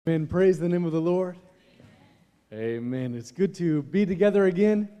Amen. Praise the name of the Lord. Amen. It's good to be together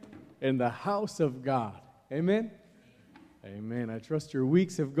again in the house of God. Amen. Amen. I trust your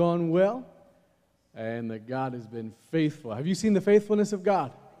weeks have gone well and that God has been faithful. Have you seen the faithfulness of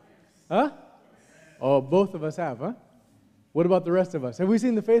God? Huh? Oh, both of us have, huh? What about the rest of us? Have we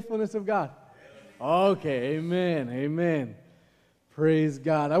seen the faithfulness of God? Okay. Amen. Amen. Praise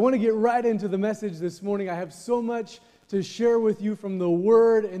God. I want to get right into the message this morning. I have so much to share with you from the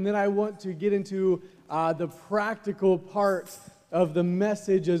Word, and then I want to get into the practical parts of the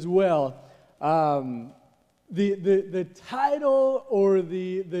message as well. The title or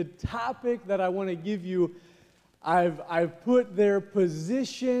the topic that I want to give you, I've put there,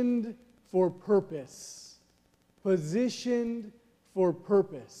 positioned for purpose. Positioned for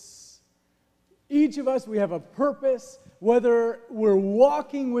purpose. Each of us, we have a purpose, whether we're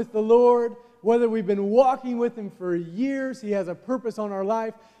walking with the Lord, whether we've been walking with Him for years, He has a purpose on our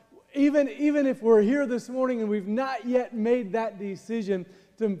life. Even if we're here this morning and we've not yet made that decision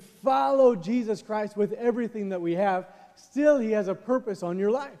to follow Jesus Christ with everything that we have, still He has a purpose on your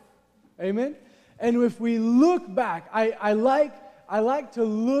life. Amen? And if we look back, I like to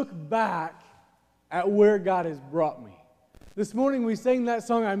look back at where God has brought me. This morning we sang that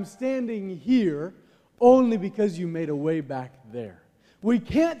song, "I'm standing here only because you made a way back there." We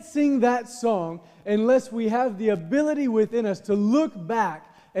can't sing that song unless we have the ability within us to look back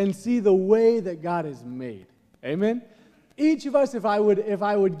and see the way that God has made. Amen? Each of us, if I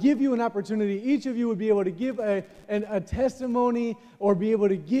would give you an opportunity, each of you would be able to give a testimony or be able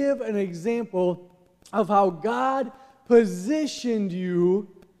to give an example of how God positioned you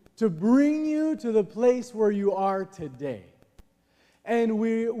to bring you to the place where you are today. And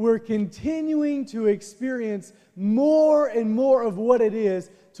we're continuing to experience more and more of what it is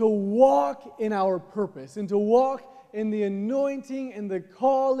to walk in our purpose and to walk in the anointing and the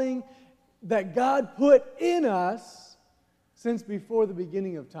calling that God put in us since before the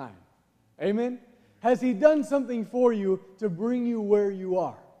beginning of time. Amen? Has He done something for you to bring you where you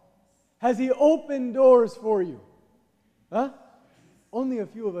are? Has He opened doors for you? Huh? Only a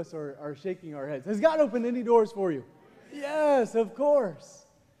few of us are shaking our heads. Has God opened any doors for you? Yes, of course.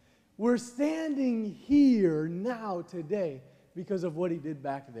 We're standing here now today because of what He did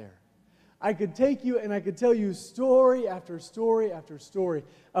back there. I could take you and I could tell you story after story after story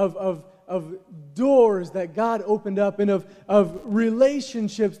of doors that God opened up and of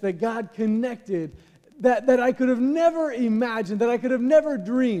relationships that God connected that I could have never imagined, that I could have never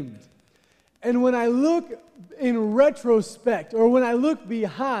dreamed. And when I look in retrospect or when I look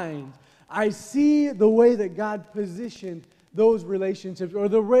behind, I see the way that God positioned those relationships or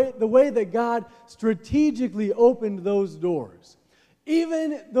the way that God strategically opened those doors.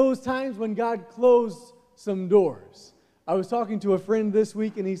 Even those times when God closed some doors. I was talking to a friend this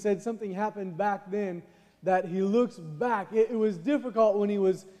week and he said something happened back then that he looks back. It was difficult when he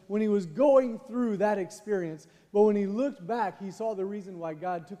was going through that experience, but when he looked back, he saw the reason why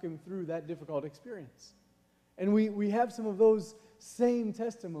God took him through that difficult experience. And we have some of those same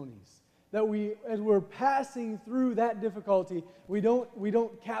testimonies. That as we're passing through that difficulty, we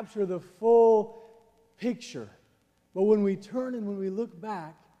don't capture the full picture. But when we turn and when we look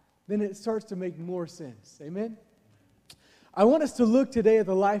back, then it starts to make more sense. Amen? I want us to look today at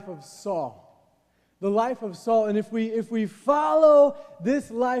the life of Saul. The life of Saul. And if we follow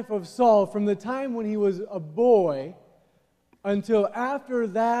this life of Saul from the time when he was a boy until after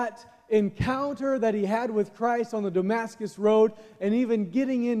that encounter that he had with Christ on the Damascus Road, and even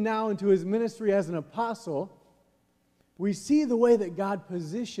getting in now into his ministry as an apostle, we see the way that God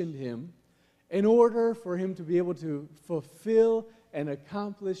positioned him in order for him to be able to fulfill and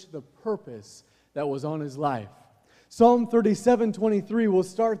accomplish the purpose that was on his life. Psalm 37:23, we'll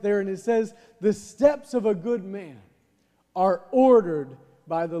start there, and it says, "The steps of a good man are ordered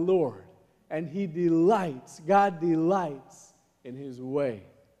by the Lord, and God delights in his way."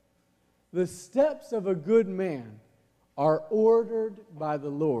 The steps of a good man are ordered by the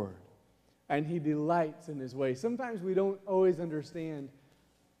Lord, and He delights in His way. Sometimes we don't always understand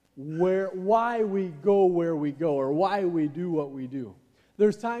why we go where we go or why we do what we do.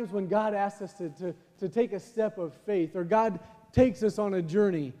 There's times when God asks us to take a step of faith, or God takes us on a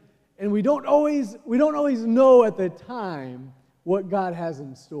journey, and we don't always know at the time what God has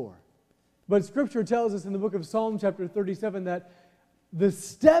in store. But Scripture tells us in the book of Psalm chapter 37 that the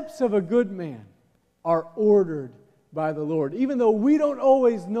steps of a good man are ordered by the Lord. Even though we don't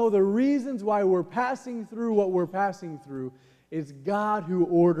always know the reasons why we're passing through what we're passing through, it's God who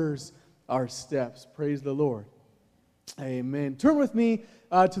orders our steps. Praise the Lord. Amen. Turn with me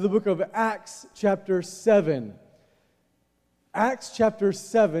to the book of Acts chapter 7. Acts chapter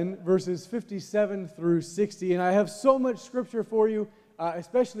 7, verses 57 through 60. And I have so much scripture for you,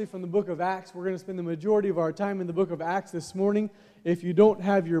 especially from the book of Acts. We're going to spend the majority of our time in the book of Acts this morning. If you don't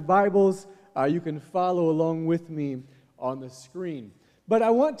have your Bibles, you can follow along with me on the screen. But I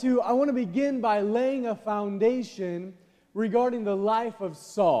want to begin by laying a foundation regarding the life of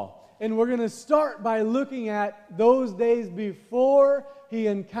Saul. And we're going to start by looking at those days before he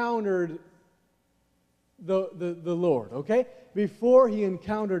encountered the Lord, okay? Before he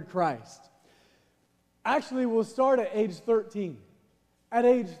encountered Christ. Actually, we'll start at age 13. At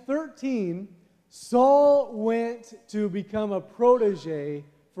age 13, Saul went to become a protege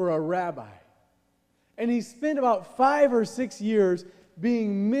for a rabbi. And he spent about 5 or 6 years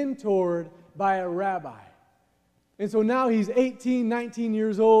being mentored by a rabbi. And so now he's 18, 19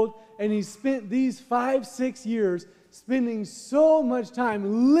 years old, and he spent these 5, 6 years spending so much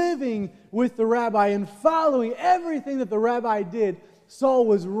time living with the rabbi and following everything that the rabbi did. Saul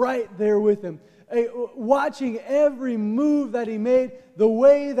was right there with him, watching every move that he made, the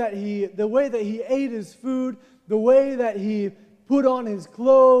way that he ate his food, the way that he put on his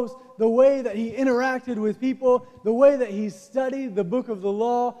clothes, the way that he interacted with people, the way that he studied the book of the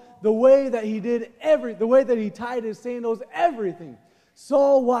law, the way that he the way that he tied his sandals, everything.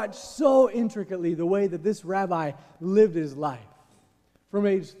 Saul watched so intricately the way that this rabbi lived his life from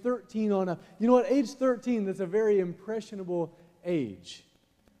age 13 on up. You know what? Age 13, that's a very impressionable age.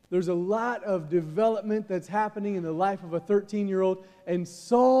 There's a lot of development that's happening in the life of a 13-year-old. And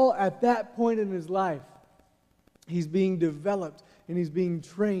Saul, at that point in his life, he's being developed and he's being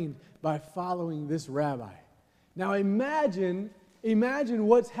trained by following this rabbi. Now imagine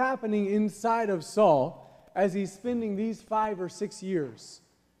what's happening inside of Saul as he's spending these 5 or 6 years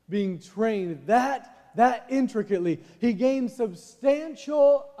being trained that intricately. He gained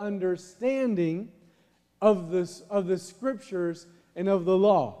substantial understanding of the scriptures and of the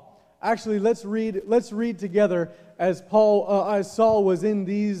law. Actually, let's read together as Saul was in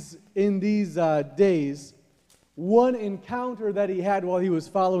these days, one encounter that he had while he was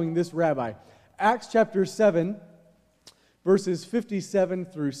following this rabbi. Acts chapter 7, verses 57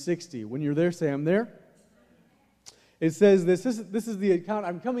 through 60. When you're there, say, I'm there. It says this is the account.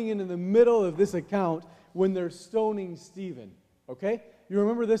 I'm coming in the middle of this account when they're stoning Stephen. Okay? You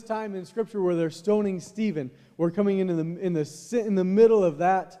remember this time in Scripture where they're stoning Stephen. We're coming in the middle of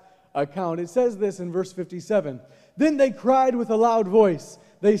that account. It says this in verse 57. Then they cried with a loud voice.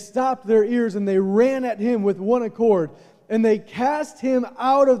 They stopped their ears and they ran at him with one accord. And they cast him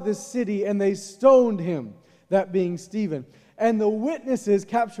out of the city and they stoned him, that being Stephen. And the witnesses,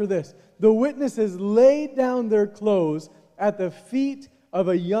 capture this, the witnesses laid down their clothes at the feet of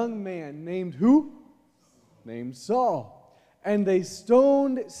a young man named who? Named Saul. And they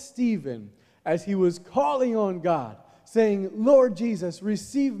stoned Stephen as he was calling on God, saying, Lord Jesus,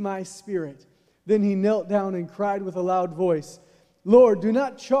 receive my spirit. Then he knelt down and cried with a loud voice, Lord, do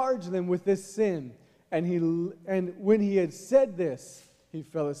not charge them with this sin. And when he had said this, he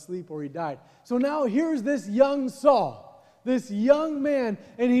fell asleep or he died. So now here's this young Saul, this young man,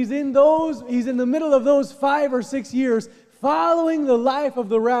 and he's in the middle of those 5 or 6 years following the life of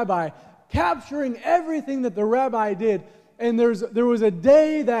the rabbi, capturing everything that the rabbi did. And there was a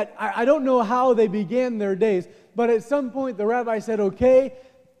day that, I don't know how they began their days, but at some point the rabbi said, okay,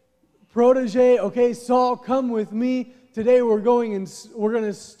 protege, okay, Saul, come with me. Today we're going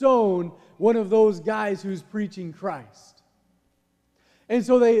to stone one of those guys who's preaching Christ. And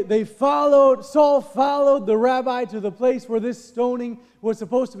so Saul followed the rabbi to the place where this stoning was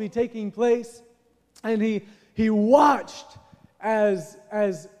supposed to be taking place. And he watched as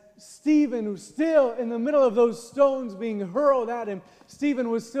Stephen was still in the middle of those stones being hurled at him. Stephen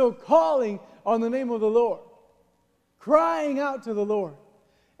was still calling on the name of the Lord, crying out to the Lord.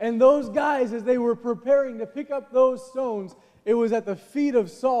 And those guys, as they were preparing to pick up those stones, it was at the feet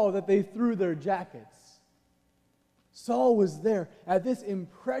of Saul that they threw their jackets. Saul was there at this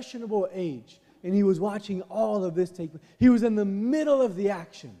impressionable age, and he was watching all of this take place. He was in the middle of the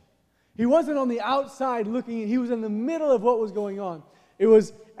action. He wasn't on the outside looking. He was in the middle of what was going on. It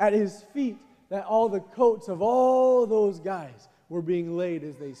was at his feet that all the coats of all those guys were being laid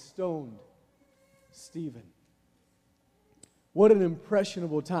as they stoned Stephen. What an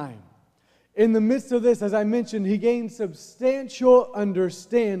impressionable time. In the midst of this, as I mentioned, he gained substantial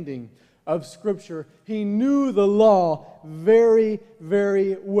understanding of Scripture. He knew the law very,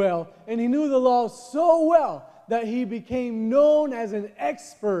 very well. And he knew the law so well that he became known as an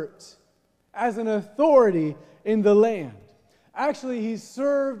expert, as an authority in the land. Actually, he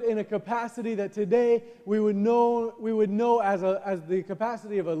served in a capacity that today we would know as the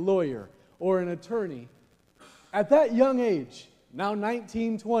capacity of a lawyer or an attorney. At that young age, now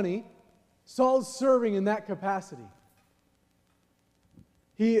 19, 20, Saul's serving in that capacity.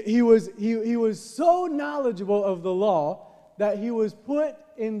 He was so knowledgeable of the law that he was put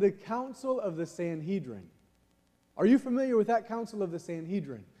in the council of the Sanhedrin. Are you familiar with that council of the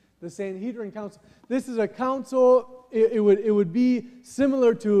Sanhedrin? The Sanhedrin council. This is a council. It would be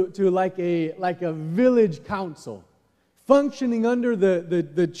similar to like a village council, functioning under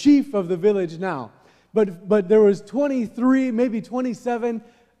the chief of the village now. But there was 23, maybe 27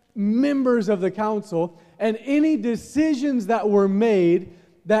 members of the council, and any decisions that were made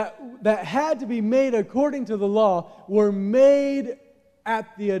that had to be made according to the law were made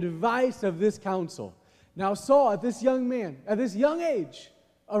at the advice of this council. Now Saul, at this young age,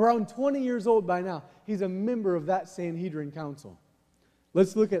 around 20 years old by now, he's a member of that Sanhedrin council.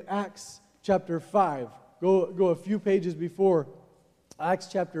 Let's look at Acts chapter 5. Go a few pages before Acts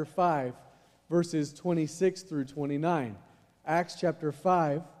chapter 5, verses 26 through 29. Acts chapter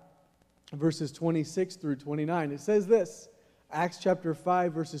 5, verses 26 through 29. It says this, Acts chapter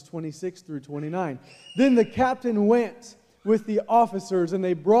 5, verses 26 through 29. Then the captain went with the officers, and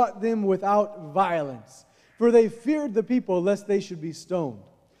they brought them without violence, for they feared the people lest they should be stoned.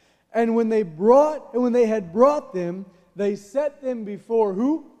 And when they had brought them, they set them before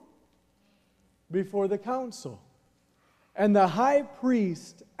who? Before the council. And the high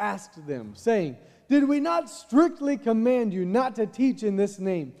priest asked them, saying, Did we not strictly command you not to teach in this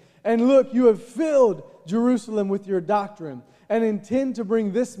name? And look, you have filled Jerusalem with your doctrine, and intend to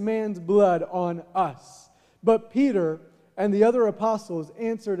bring this man's blood on us. But Peter and the other apostles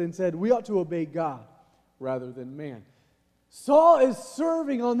answered and said, We ought to obey God rather than man. Saul is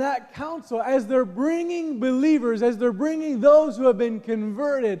serving on that council as they're bringing believers, as they're bringing those who have been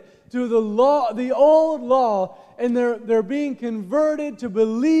converted to the law, the old law, and they're being converted to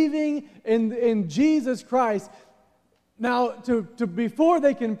believing in Jesus Christ. Now, before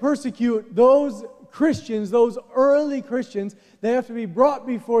they can persecute those Christians, those early Christians, they have to be brought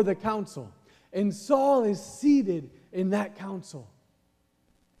before the council. And Saul is seated in that council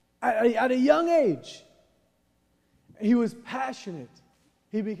at a young age. He was passionate.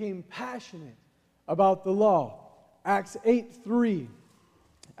 He became passionate about the law. Acts 8:3.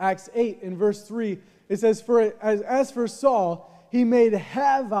 Acts 8 in verse 3, it says, As for Saul, he made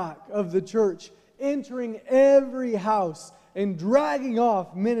havoc of the church, entering every house and dragging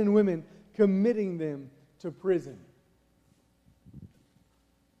off men and women, committing them to prison.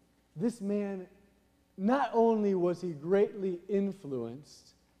 This man, not only was he greatly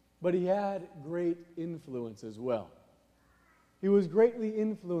influenced, but he had great influence as well. He was greatly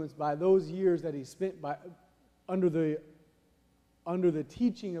influenced by those years that he spent under the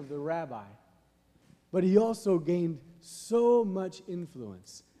teaching of the rabbi. But he also gained so much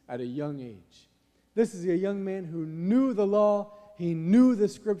influence at a young age. This is a young man who knew the law, he knew the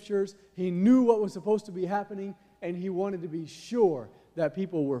scriptures, he knew what was supposed to be happening, and he wanted to be sure that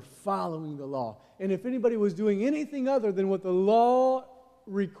people were following the law. And if anybody was doing anything other than what the law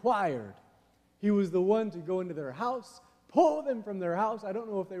required, he was the one to go into their house, pull them from their house. I don't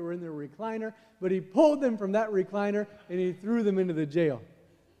know if they were in their recliner, but he pulled them from that recliner and he threw them into the jail.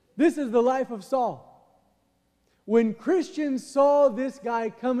 This is the life of Saul. When Christians saw this guy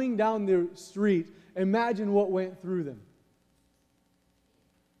coming down the street, imagine what went through them.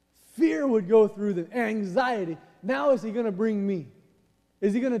 Fear would go through them, anxiety. Now is he going to bring me?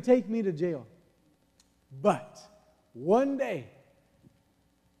 Is he going to take me to jail? But one day,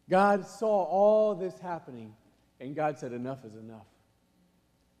 God saw all this happening, and God said, enough is enough.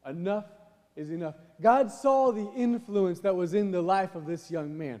 Enough is enough. God saw the influence that was in the life of this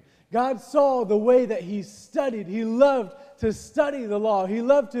young man. God saw the way that he studied. He loved to study the law. He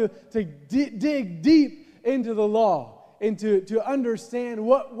loved to dig deep into the law and to understand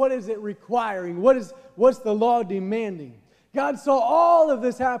what is it requiring, what's the law demanding. God saw all of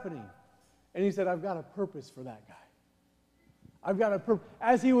this happening, and he said, I've got a purpose for that guy. I've got a purpose.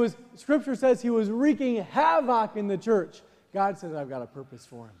 As Scripture says, he was wreaking havoc in the church. God says, I've got a purpose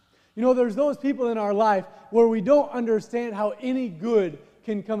for him. You know, there's those people in our life where we don't understand how any good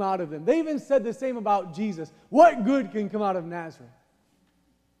can come out of them. They even said the same about Jesus. What good can come out of Nazareth?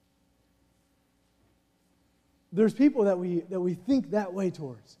 There's people that we think that way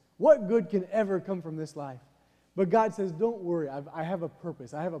towards. What good can ever come from this life? But God says, don't worry. I have a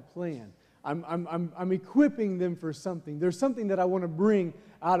purpose. I have a plan. I'm equipping them for something. There's something that I want to bring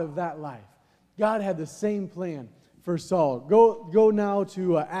out of that life. God had the same plan for Saul. Go now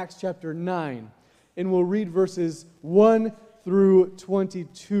to Acts chapter 9, and we'll read verses 1 through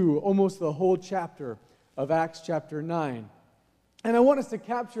 22, almost the whole chapter of Acts chapter 9. And I want us to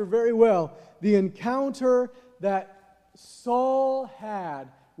capture very well the encounter that Saul had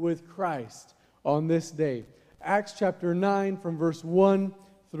with Christ on this day. Acts chapter 9 from verse 1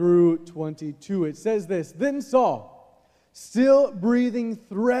 through 22. It says this, "Then Saul, still breathing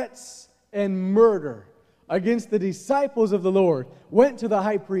threats and murder against the disciples of the Lord, went to the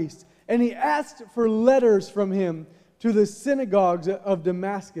high priest, and he asked for letters from him to the synagogues of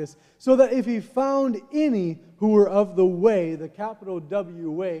Damascus, so that if he found any who were of the way," the capital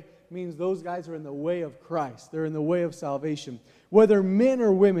W way means those guys are in the way of Christ. They're in the way of salvation. "Whether men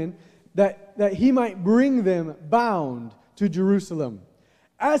or women, that he might bring them bound to Jerusalem.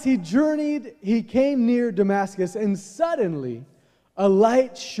 As he journeyed, he came near Damascus, and suddenly a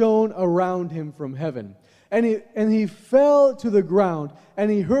light shone around him from heaven. And he fell to the ground, and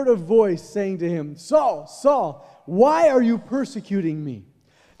he heard a voice saying to him, 'Saul, Saul, why are you persecuting me?'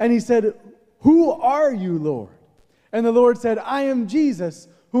 And he said, 'Who are you, Lord?' And the Lord said, 'I am Jesus,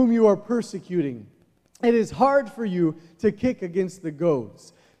 whom you are persecuting. It is hard for you to kick against the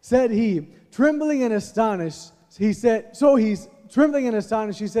goads.' Said he, trembling and astonished, he said,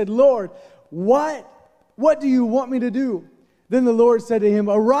 "Lord, what do you want me to do?" Then the Lord said to him,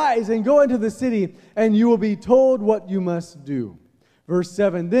 "Arise and go into the city, and you will be told what you must do." Verse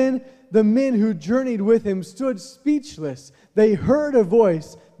 7, "Then the men who journeyed with him stood speechless. They heard a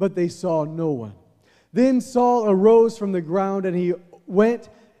voice, but they saw no one. Then Saul arose from the ground, and he went,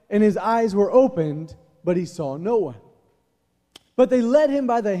 and his eyes were opened, but he saw no one. But they led him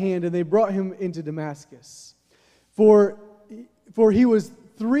by the hand, and they brought him into Damascus. For he was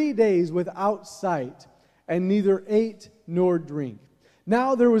 3 days without sight, and neither ate nor drink.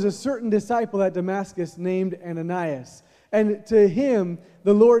 Now there was a certain disciple at Damascus named Ananias. And to him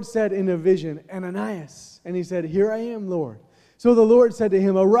the Lord said in a vision, 'Ananias.' And he said, 'Here I am, Lord.' So the Lord said to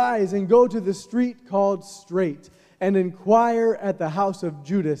him, 'Arise and go to the street called Straight, and inquire at the house of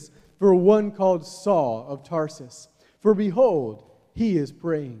Judas for one called Saul of Tarsus. For behold, he is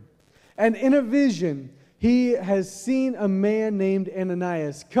praying. And in a vision he has seen a man named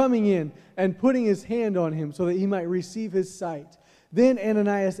Ananias coming in and putting his hand on him so that he might receive his sight. Then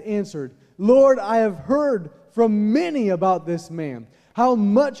Ananias answered, 'Lord, I have heard from many about this man, how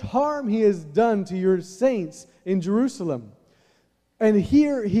much harm he has done to your saints in Jerusalem. And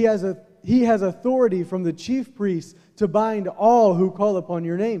here he has authority from the chief priests to bind all who call upon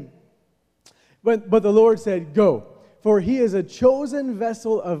your name.' But the Lord said, 'Go, for he is a chosen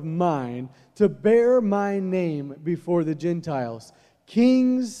vessel of mine to bear my name before the Gentiles,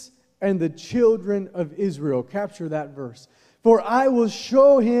 kings and the children of Israel.'" Capture that verse. "For I will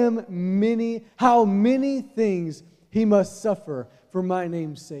show him how many things he must suffer for my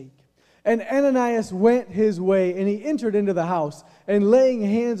name's sake." And Ananias went his way, and he entered into the house, and laying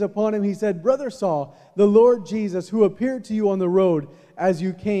hands upon him, he said, "Brother Saul, the Lord Jesus, who appeared to you on the road as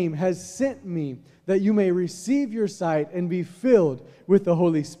you came, has sent me that you may receive your sight and be filled with the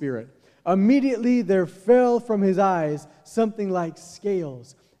Holy Spirit." Immediately there fell from his eyes something like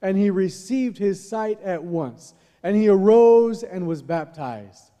scales, and he received his sight at once. And he arose and was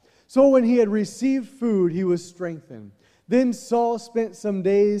baptized. So when he had received food, he was strengthened. Then Saul spent some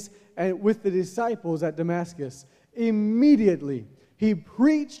days with the disciples at Damascus. Immediately he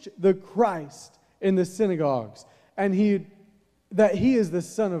preached the Christ in the synagogues, and that he is the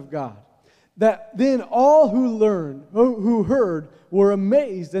Son of God. That then all who heard were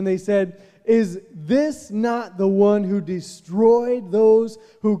amazed, and they said, "Is this not the one who destroyed those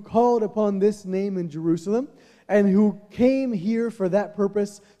who called upon this name in Jerusalem, and who came here for that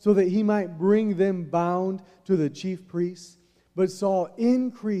purpose, so that he might bring them bound to the chief priests?" But Saul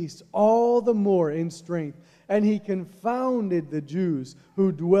increased all the more in strength, and he confounded the Jews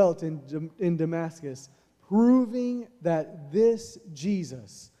who dwelt in Damascus, proving that this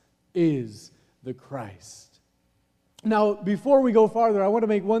Jesus is the Christ. Now, before we go farther, I want to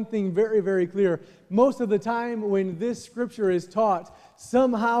make one thing very, very clear. Most of the time when this scripture is taught,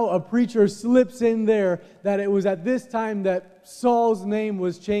 somehow a preacher slips in there that it was at this time that Saul's name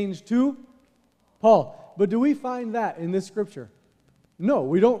was changed to Paul. But do we find that in this scripture? No,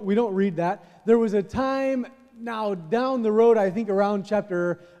 we don't read that. There was a time now down the road, I think around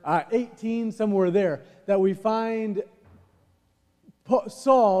chapter 18, somewhere there, that we find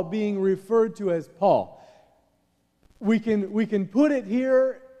Saul being referred to as Paul. We can put it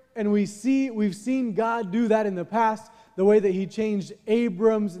here, and we've seen God do that in the past, the way that he changed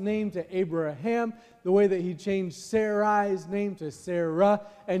Abram's name to Abraham, the way that he changed Sarai's name to Sarah,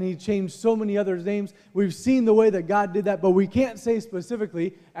 and he changed so many other names. We've seen the way that God did that, but we can't say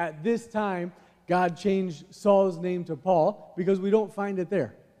specifically at this time God changed Saul's name to Paul, because we don't find it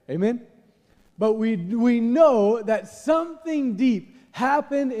there. Amen? But we know that something deep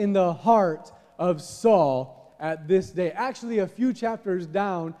happened in the heart of Saul at this day. Actually, a few chapters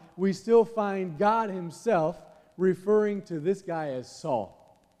down, we still find God himself referring to this guy as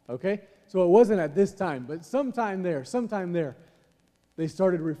Saul. Okay? So it wasn't at this time, but sometime there, they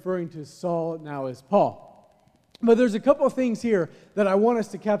started referring to Saul now as Paul. But there's a couple of things here that I want us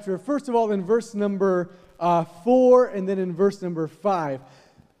to capture. First of all, in verse number 4 and then in verse number 5.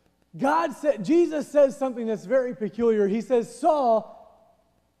 Jesus says something that's very peculiar. He says, Saul,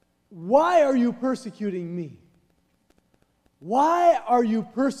 why are you persecuting me? Why are you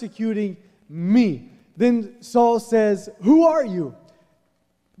persecuting me? Then Saul says, who are you?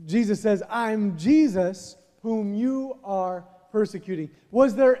 Jesus says, I'm Jesus whom you are persecuting.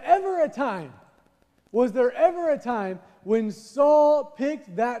 Was there ever a time when Saul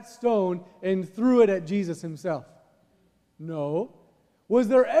picked that stone and threw it at Jesus himself? No. Was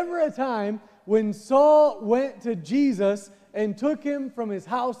there ever a time when Saul went to Jesus and took him from his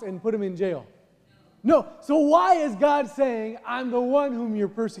house and put him in jail? No. So why is God saying, I'm the one whom you're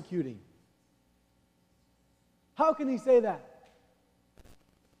persecuting? How can he say that?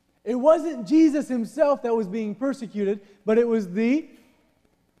 It wasn't Jesus himself that was being persecuted, but it was the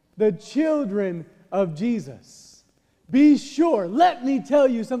children of Jesus. Be sure, let me tell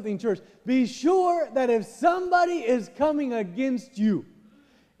you something, church. Be sure that if somebody is coming against you,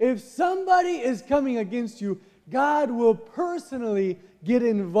 God will personally get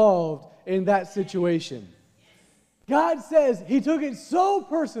involved in that situation. God says he took it so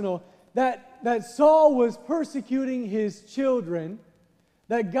personal that Saul was persecuting his children,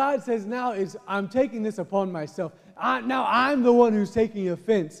 that God says I'm taking this upon myself. Now I'm the one who's taking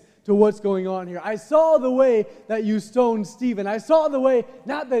offense to what's going on here. I saw the way that you stoned Stephen. I saw the way,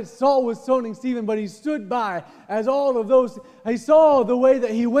 not that Saul was stoning Stephen, but he stood by as all of those. I saw the way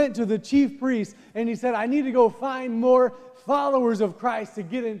that he went to the chief priest and he said, I need to go find more followers of Christ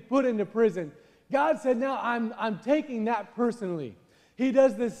to put into prison. God said, now I'm taking that personally. He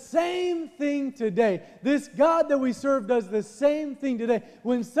does the same thing today. This God that we serve does the same thing today.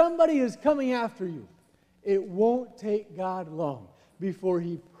 When somebody is coming after you, it won't take God long before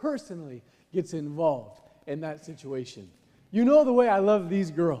he personally gets involved in that situation. You know the way I love these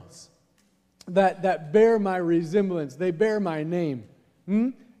girls that bear my resemblance. They bear my name.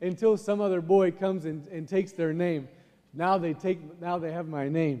 Until some other boy comes and takes their name. Now they have my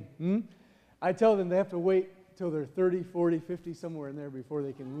name. I tell them they have to wait till they're 30, 40, 50, somewhere in there before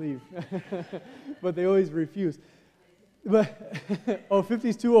they can leave. But they always refuse. But 50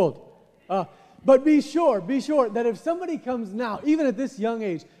 is too old. But be sure that if somebody comes now, even at this young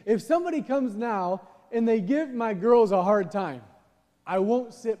age, if somebody comes now and they give my girls a hard time, I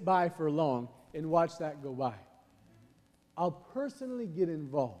won't sit by for long and watch that go by. I'll personally get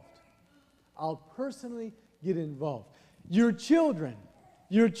involved. Your children,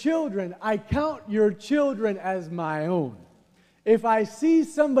 I count your children as my own. If I see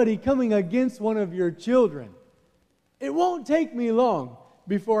somebody coming against one of your children, it won't take me long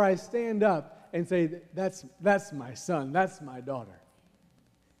before I stand up and say, that's my son, that's my daughter.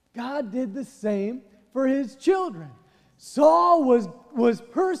 God did the same for his children. Saul was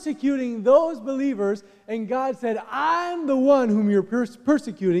persecuting those believers, and God said, I'm the one whom you're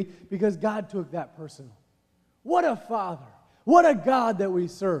persecuting, because God took that personal. What a Father. What a God that we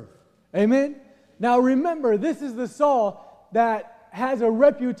serve. Amen? Now remember, this is the Saul that has a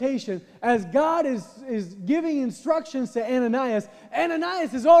reputation. As God is giving instructions to Ananias,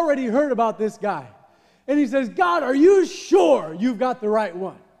 Ananias has already heard about this guy. And he says, God, are you sure you've got the right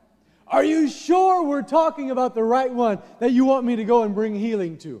one? Are you sure we're talking about the right one that you want me to go and bring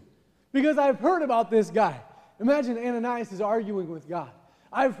healing to? Because I've heard about this guy. Imagine Ananias is arguing with God.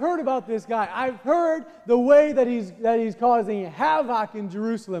 I've heard about this guy. I've heard the way that he's causing havoc in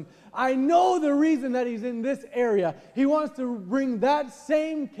Jerusalem. I know the reason that he's in this area. He wants to bring that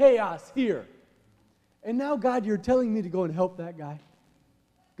same chaos here. And now, God, you're telling me to go and help that guy?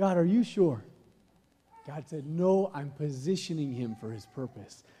 God, are you sure? God said, no, I'm positioning him for his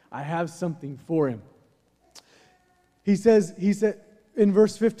purpose. I have something for him. He said in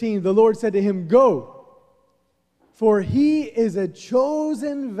verse 15, the Lord said to him, go. For he is a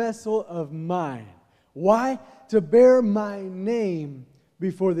chosen vessel of mine. Why? To bear my name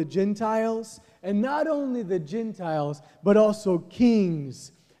before the Gentiles, and not only the Gentiles, but also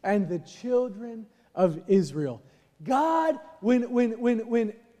kings and the children of Israel. God,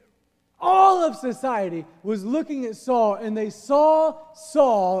 when all of society was looking at Saul, and they saw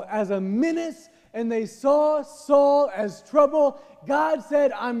Saul as a menace and they saw Saul as trouble, God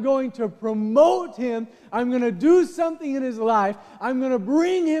said, I'm going to promote him. I'm going to do something in his life. I'm going to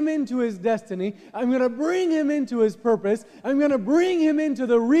bring him into his destiny. I'm going to bring him into his purpose. I'm going to bring him into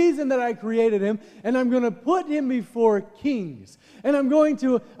the reason that I created him, and I'm going to put him before kings. And I'm going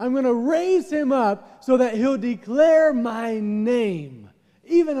to raise him up so that he'll declare my name,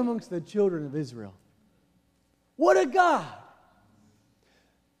 even amongst the children of Israel. What a God!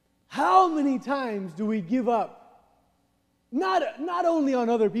 How many times do we give up? Not only on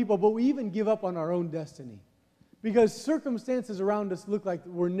other people, but we even give up on our own destiny. Because circumstances around us look like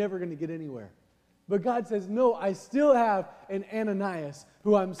we're never going to get anywhere. But God says, no, I still have an Ananias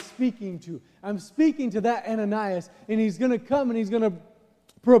who I'm speaking to. I'm speaking to that Ananias, and he's going to come and he's going to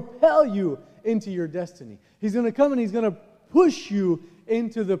propel you into your destiny. He's going to come and he's going to push you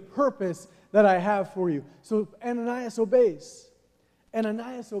into the purpose that I have for you. So Ananias obeys.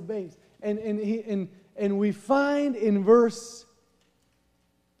 Ananias obeys. And we find in verse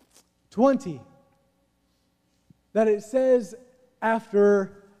 20 that it says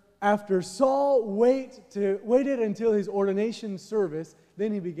after Saul waited until his ordination service,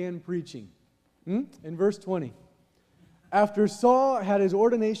 then he began preaching. In verse 20. After Saul had his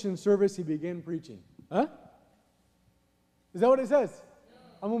ordination service, he began preaching. Huh? Is that what it says?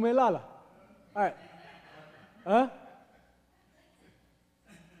 Amumelala. All right. Huh?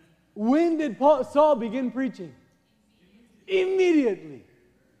 When did Saul begin preaching? Immediately.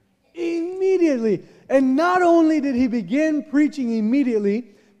 Immediately. And not only did he begin preaching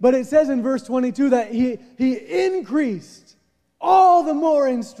immediately, but it says in verse 22 that he increased all the more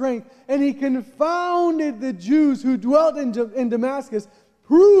in strength, and he confounded the Jews who dwelt in Damascus,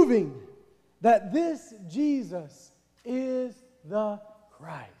 proving that this Jesus is the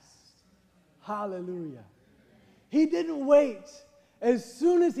Christ. Hallelujah. He didn't wait. As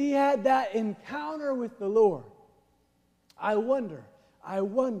soon as he had that encounter with the Lord, I wonder,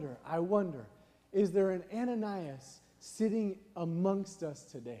 is there an Ananias sitting amongst us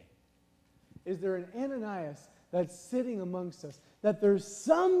today? Is there an Ananias that's sitting amongst us? That there's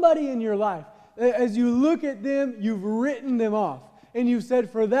somebody in your life, as you look at them, you've written them off. And you said,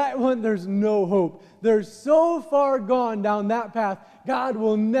 for that one, there's no hope. They're so far gone down that path, God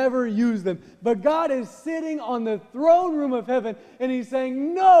will never use them. But God is sitting on the throne room of heaven, and He's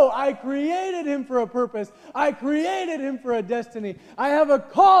saying, no, I created him for a purpose. I created him for a destiny. I have a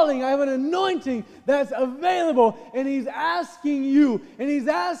calling. I have an anointing that's available. And He's asking you, and He's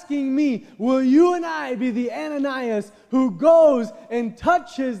asking me, will you and I be the Ananias who goes and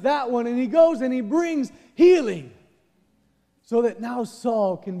touches that one, and he goes and he brings healing? So that now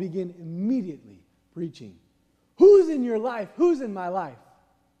Saul can begin immediately preaching. Who's in your life? Who's in my life?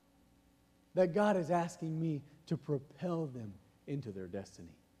 That God is asking me to propel them into their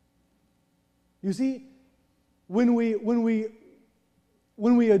destiny. You see, when we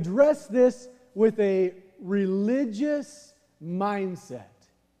address this with a religious mindset,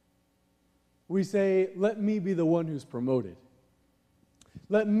 we say, let me be the one who's promoted.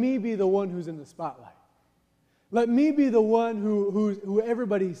 Let me be the one who's in the spotlight. Let me be the one who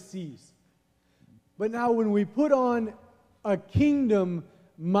everybody sees. But now when we put on a kingdom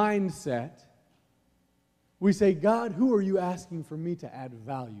mindset, we say, God, who are you asking for me to add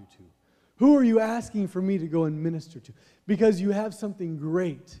value to? Who are you asking for me to go and minister to? Because you have something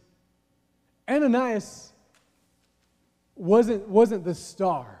great. Ananias wasn't the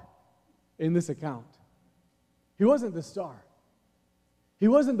star in this account. He wasn't the star. He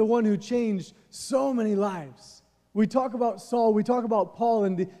wasn't the one who changed so many lives. We talk about Saul, we talk about Paul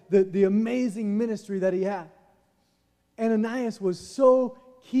and the amazing ministry that he had. Ananias was so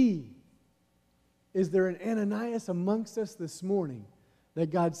key. Is there an Ananias amongst us this morning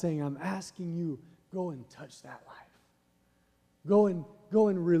that God's saying, I'm asking you, go and touch that life. Go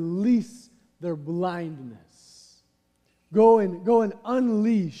and release their blindness. Go and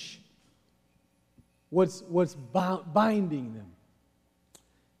unleash what's binding them.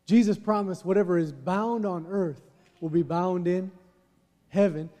 Jesus promised whatever is bound on earth will be bound in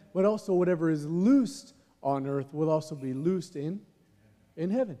heaven, but also whatever is loosed on earth will also be loosed in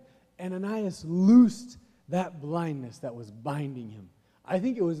heaven. Ananias loosed that blindness that was binding him. I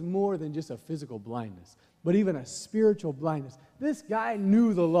think it was more than just a physical blindness, but even a spiritual blindness. This guy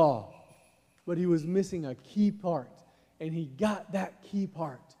knew the law, but he was missing a key part, and he got that key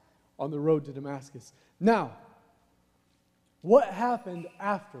part on the road to Damascus. Now, what happened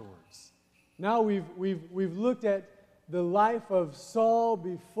afterwards? Now we've looked at the life of Saul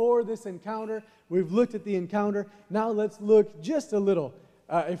before this encounter. We've looked at the encounter. Now let's look just a little,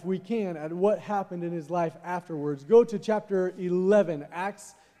 if we can, at what happened in his life afterwards. Go to chapter 11,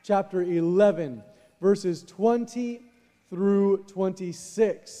 Acts chapter 11, verses 20 through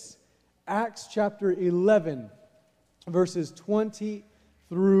 26. Acts chapter 11, verses 20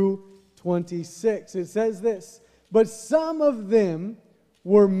 through 26. It says this, but some of them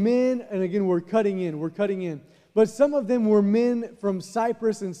were men, and again we're cutting in. But some of them were men from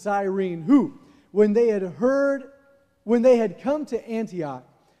Cyprus and Cyrene, who, when they had come to Antioch,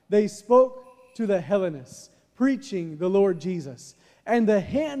 they spoke to the Hellenists, preaching the Lord Jesus. And the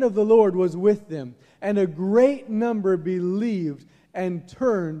hand of the Lord was with them, and a great number believed and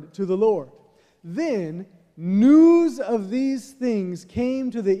turned to the Lord. Then news of these things came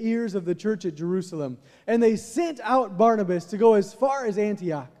to the ears of the church at Jerusalem, and they sent out Barnabas to go as far as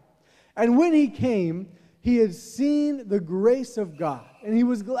Antioch. And when he came, he had seen the grace of God, and he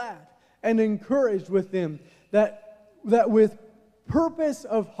was glad and encouraged with them that with purpose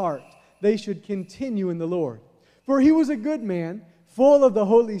of heart they should continue in the Lord. For he was a good man, full of the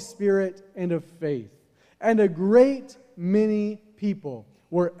Holy Spirit and of faith, and a great many people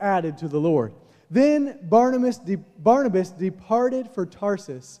were added to the Lord. Then Barnabas departed for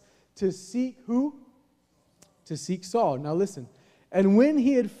Tarsus to seek who? To seek Saul. Now listen. And when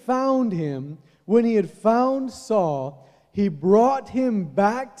he had found Saul, he brought him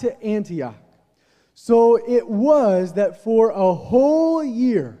back to Antioch. So it was that for a whole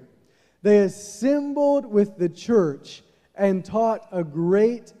year they assembled with the church and taught a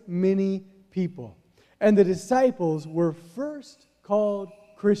great many people. And the disciples were first called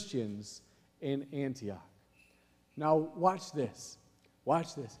Christians in Antioch. Now watch this.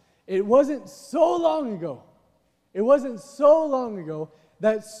 Watch this. It wasn't so long ago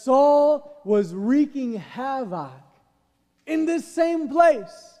that Saul was wreaking havoc in this same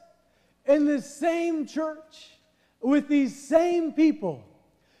place, in this same church, with these same people.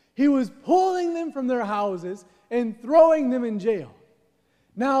 He was pulling them from their houses and throwing them in jail.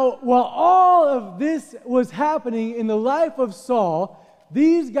 Now, while all of this was happening in the life of Saul,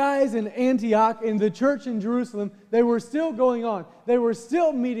 these guys in Antioch, in the church in Jerusalem, they were still going on. They were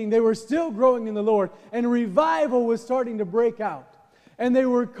still meeting. They were still growing in the Lord. And revival was starting to break out. And they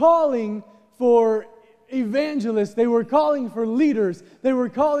were calling for evangelists. They were calling for leaders. They were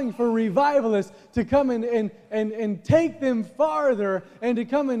calling for revivalists to come and take them farther and to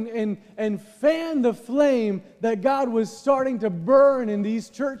come and fan the flame that God was starting to burn in these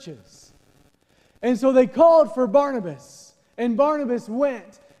churches. And so they called for Barnabas. And Barnabas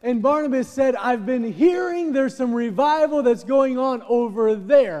went. And Barnabas said, I've been hearing there's some revival that's going on over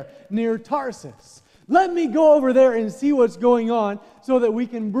there near Tarsus. Let me go over there and see what's going on so that we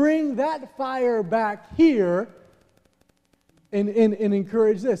can bring that fire back here and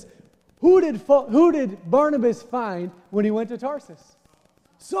encourage this. Who did Barnabas find when he went to Tarsus?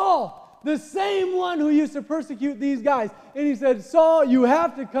 Saul, the same one who used to persecute these guys. And he said, Saul, you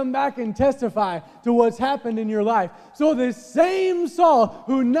have to come back and testify to what's happened in your life. So this same Saul,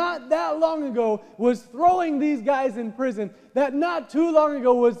 who not that long ago was throwing these guys in prison, that not too long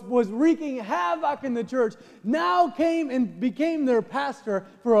ago was wreaking havoc in the church, now came and became their pastor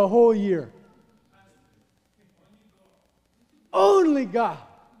for a whole year. Only God.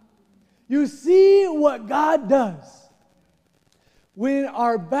 You see what God does when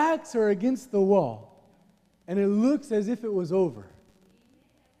our backs are against the wall and it looks as if it was over.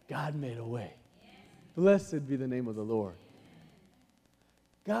 God made a way. Blessed be the name of the Lord.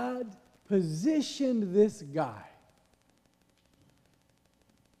 God positioned this guy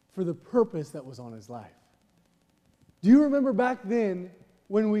for the purpose that was on his life. Do you remember back then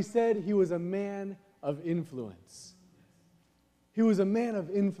when we said he was a man of influence? He was a man of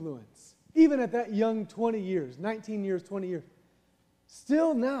influence. Even at that young 20 years, 19 years, 20 years.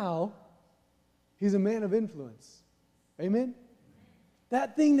 Still now, he's a man of influence. Amen?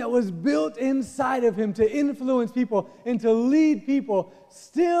 That thing that was built inside of him to influence people and to lead people,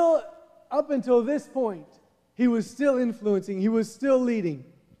 still up until this point, he was still influencing, he was still leading.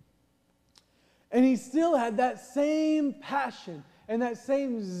 And he still had that same passion and that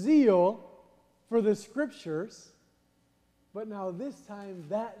same zeal for the Scriptures, but now this time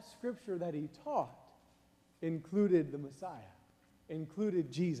that Scripture that he taught included the Messiah. Included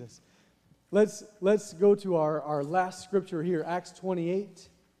Jesus. Let's go to our last scripture here, Acts 28,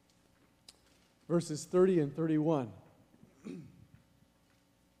 verses 30 and 31.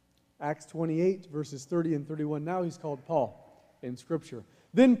 Acts 28, verses 30 and 31. Now he's called Paul in Scripture.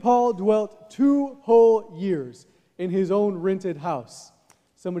 Then Paul dwelt 2 whole years in his own rented house.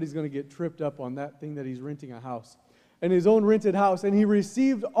 Somebody's going to get tripped up on that thing that he's renting a house. In his own rented house. And he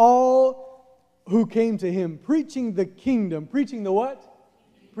received all who came to him, preaching the kingdom. Preaching the what?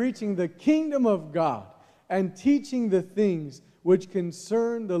 Preaching the kingdom of God and teaching the things which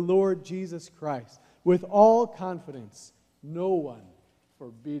concern the Lord Jesus Christ, with all confidence, no one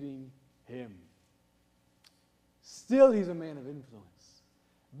forbidding him. Still, he's a man of influence.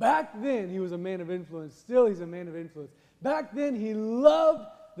 Back then, he was a man of influence. Still, he's a man of influence. Back then, he loved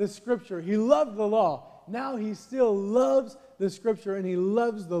the Scripture. He loved the law. Now, he still loves the Scripture and he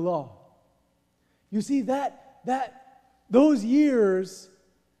loves the law. You see, those years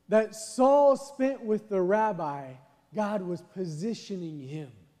that Saul spent with the rabbi, God was positioning him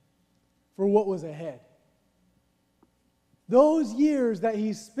for what was ahead. Those years that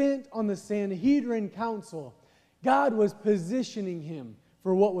he spent on the Sanhedrin Council, God was positioning him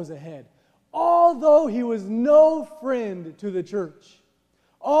for what was ahead. Although he was no friend to the church,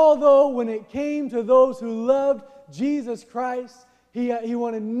 although when it came to those who loved Jesus Christ, he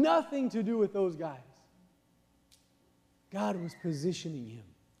wanted nothing to do with those guys. God was positioning him.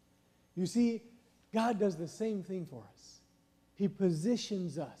 You see, God does the same thing for us. He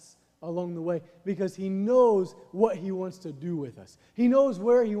positions us along the way because he knows what he wants to do with us. He knows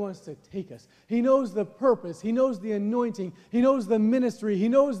where he wants to take us. He knows the purpose. He knows the anointing. He knows the ministry. He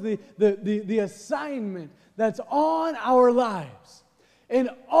knows the assignment that's on our lives. And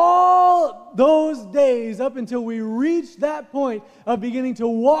all those days up until we reach that point of beginning to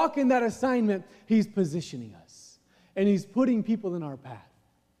walk in that assignment, he's positioning us. And he's putting people in our path.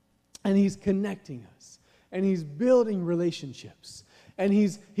 And he's connecting us. And he's building relationships. And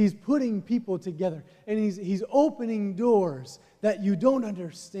he's putting people together. And he's opening doors that you don't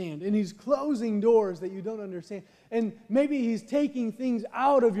understand. And he's closing doors that you don't understand. And maybe he's taking things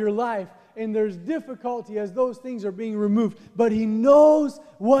out of your life. And there's difficulty as those things are being removed. But he knows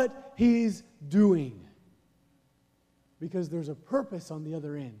what he's doing. Because there's a purpose on the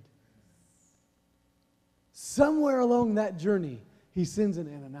other end. Somewhere along that journey, he sends an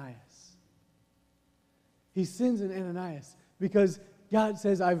Ananias. He sends an Ananias because God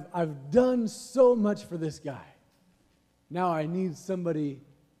says, I've done so much for this guy. Now I need somebody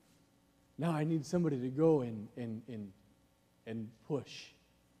to go and push.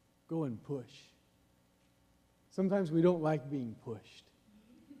 Go and push. Sometimes we don't like being pushed.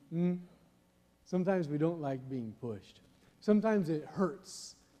 Sometimes we don't like being pushed. Sometimes it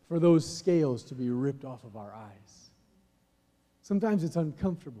hurts for those scales to be ripped off of our eyes. Sometimes it's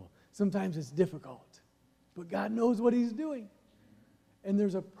uncomfortable. Sometimes it's difficult. But God knows what he's doing. And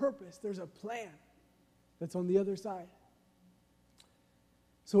there's a purpose, there's a plan that's on the other side.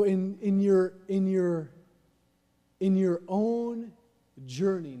 So in your own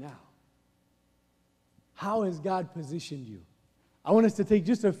journey now, how has God positioned you? I want us to take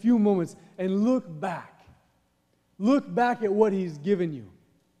just a few moments and look back. Look back at what he's given you.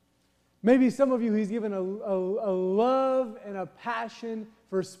 Maybe some of you, he's given a love and a passion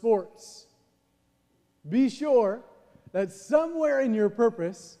for sports. Be sure that somewhere in your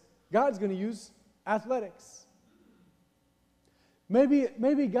purpose, God's going to use athletics.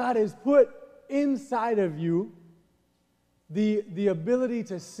 Maybe God has put inside of you the ability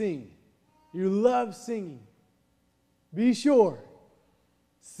to sing. You love singing. Be sure,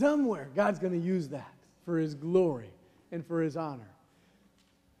 somewhere God's going to use that for his glory and for his honor.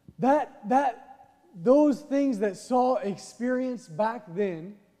 Those things that Saul experienced back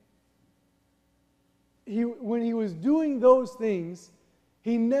then, when he was doing those things,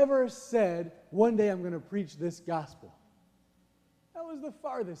 he never said, one day I'm going to preach this gospel. That was the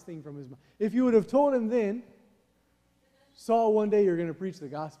farthest thing from his mind. If you would have told him then, Saul, one day you're going to preach the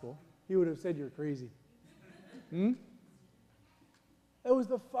gospel, he would have said you're crazy. That was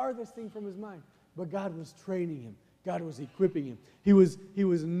the farthest thing from his mind. But God was training him. God was equipping him. He was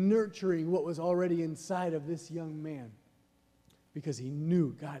nurturing what was already inside of this young man. Because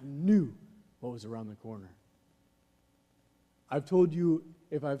God knew what was around the corner.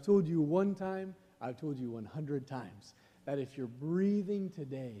 If I've told you one time, I've told you 100 times that if you're breathing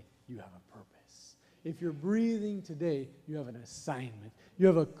today, you have a purpose. If you're breathing today, you have an assignment. You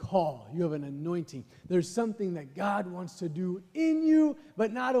have a call. You have an anointing. There's something that God wants to do in you,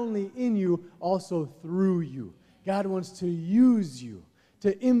 but not only in you, also through you. God wants to use you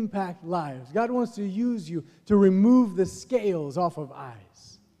to impact lives. God wants to use you to remove the scales off of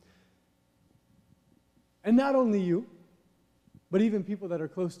eyes. And not only you, but even people that are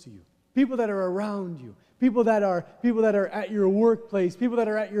close to you, people that are around you, people that are at your workplace, people that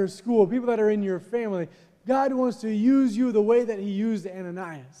are at your school, people that are in your family. God wants to use you the way that he used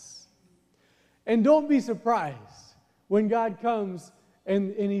Ananias. And don't be surprised when God comes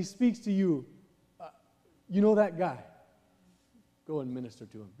and he speaks to you. You know that guy. Go and minister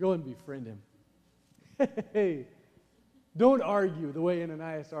to him. Go and befriend him. Hey, don't argue the way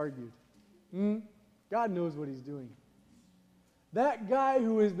Ananias argued. God knows what he's doing. That guy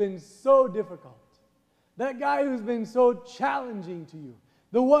who has been so difficult. That guy who's been so challenging to you.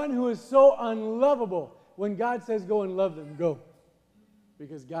 The one who is so unlovable. When God says go and love them, go.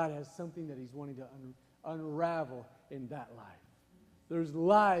 Because God has something that He's wanting to unravel in that life. There's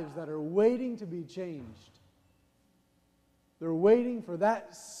lives that are waiting to be changed. They're waiting for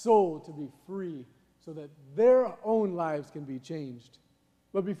that soul to be free so that their own lives can be changed.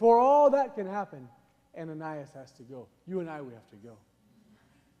 But before all that can happen, Ananias has to go. You and I, we have to go.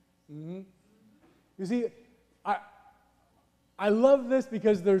 Mm-hmm. You see, I love this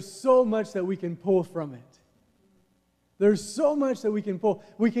because there's so much that we can pull from it. There's so much that we can pull.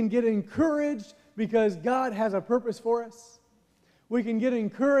 We can get encouraged because God has a purpose for us. We can get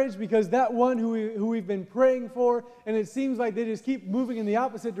encouraged because that one who we've been praying for, and it seems like they just keep moving in the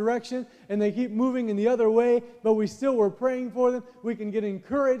opposite direction, and they keep moving in the other way, but we still were praying for them. We can get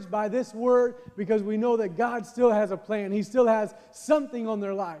encouraged by this word because we know that God still has a plan. He still has something on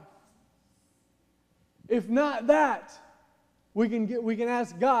their life. If not that, we can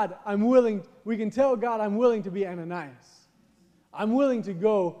ask God, we can tell God, I'm willing to be Ananias. I'm willing to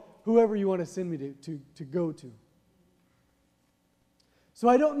go whoever you want to send me to go to. So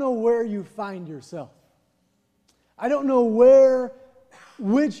I don't know where you find yourself. I don't know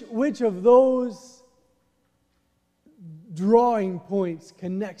which of those drawing points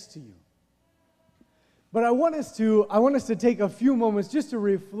connects to you. But I want us to take a few moments just to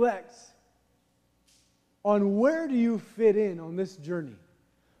reflect on where do you fit in on this journey.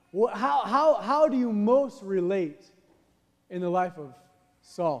 How do you most relate in the life of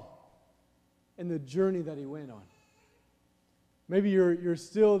Saul and the journey that he went on? Maybe you're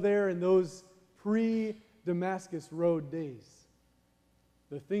still there in those pre-Damascus Road days.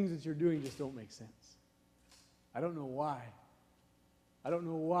 The things that you're doing just don't make sense. I don't know why. I don't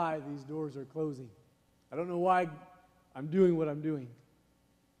know why these doors are closing. I don't know why I'm doing what I'm doing.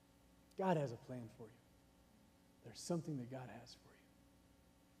 God has a plan for you. There's something that God has for you.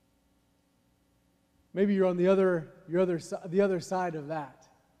 Maybe you're on the other side of that.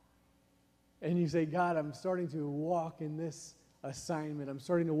 And you say, God, I'm starting to walk in this assignment. I'm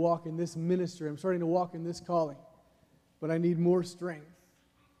starting to walk in this ministry. I'm starting to walk in this calling. But I need more strength.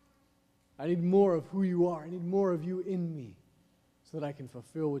 I need more of who you are. I need more of you in me so that I can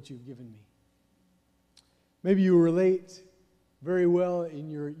fulfill what you've given me. Maybe you relate very well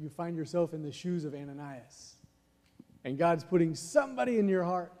you find yourself in the shoes of Ananias. And God's putting somebody in your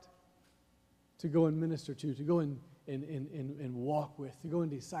heart to go and minister to go and walk with, to go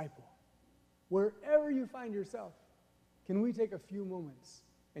and disciple. Wherever you find yourself, can we take a few moments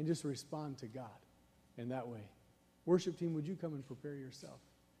and just respond to God in that way? Worship team, would you come and prepare yourself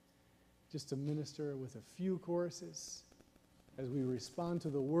just to minister with a few choruses as we respond to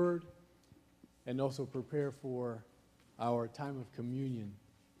the word and also prepare for our time of communion